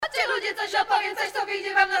ludzie coś opowiem, coś co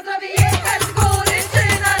wyjdzie wam na zdrowie. Jechać z góry czy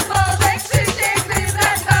na dworze, Krzysiek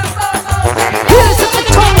wybrać wam pomoże. Here's the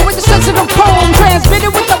tone with the sensitive poem,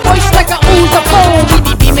 transmitted with the voice like a ooze of foam. We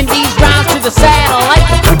be beaming these rhymes to the satellite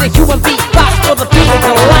with the human beatbox for the people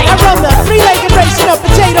to like. I run the three-legged race in a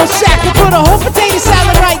potato sack and put a whole potato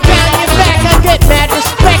salad right down your back. I get mad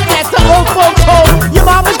respect at the old folks home. Your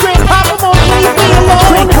mama's grandpapa won't leave me alone.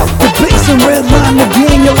 Crank up the bass and redline the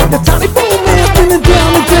gang. You're like the tiny boom man spinning down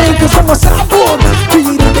the drain. Cause I'm a cyborg,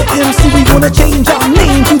 created the MC. We gonna change our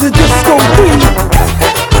name to the disco queen.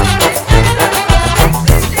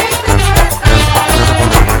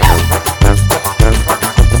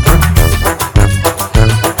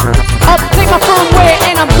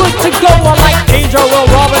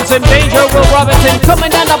 Danger Will Robinson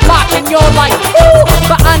coming down the block and you're like, ooh,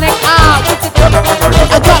 bionic eye with the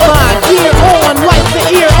I got my gear on, like the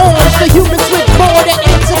ear on. It's the human switchboard that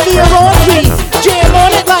interfere on me. Jam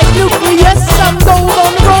on it like nucleus. I'm gold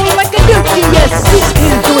on the roll like a nucleus. This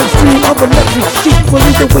is the extreme of electric sheep. Well,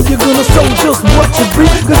 either way you're gonna show just what you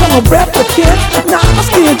breathe. Cause I'm a rapper kid, not a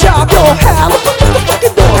skin job. Yo, how? Look at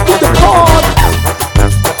the fucking door through the card.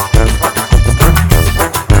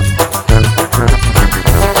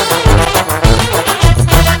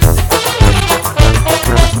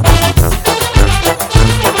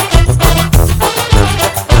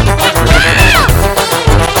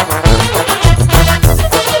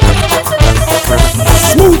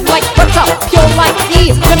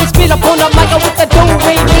 Let me spit up on the mic with the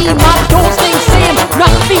do-re-mi. My don't sing Sam,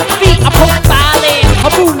 not feet. I poke violin, I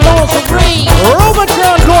boot lingerie.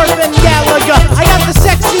 Robotron, Gorfin, Gallagher. I got the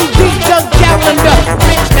sexy big Doug Gallagher.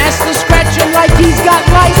 Rich master scratching like he's got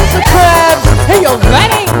lice of crabs. Hey yo, that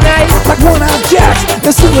ain't nice. Like one-eyed jacks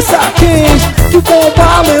and suicide kings. You born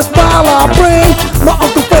violence while I bring my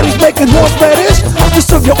Uncle Freddy's making horseradish. Just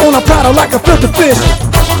serve you on a platter like a filter fish.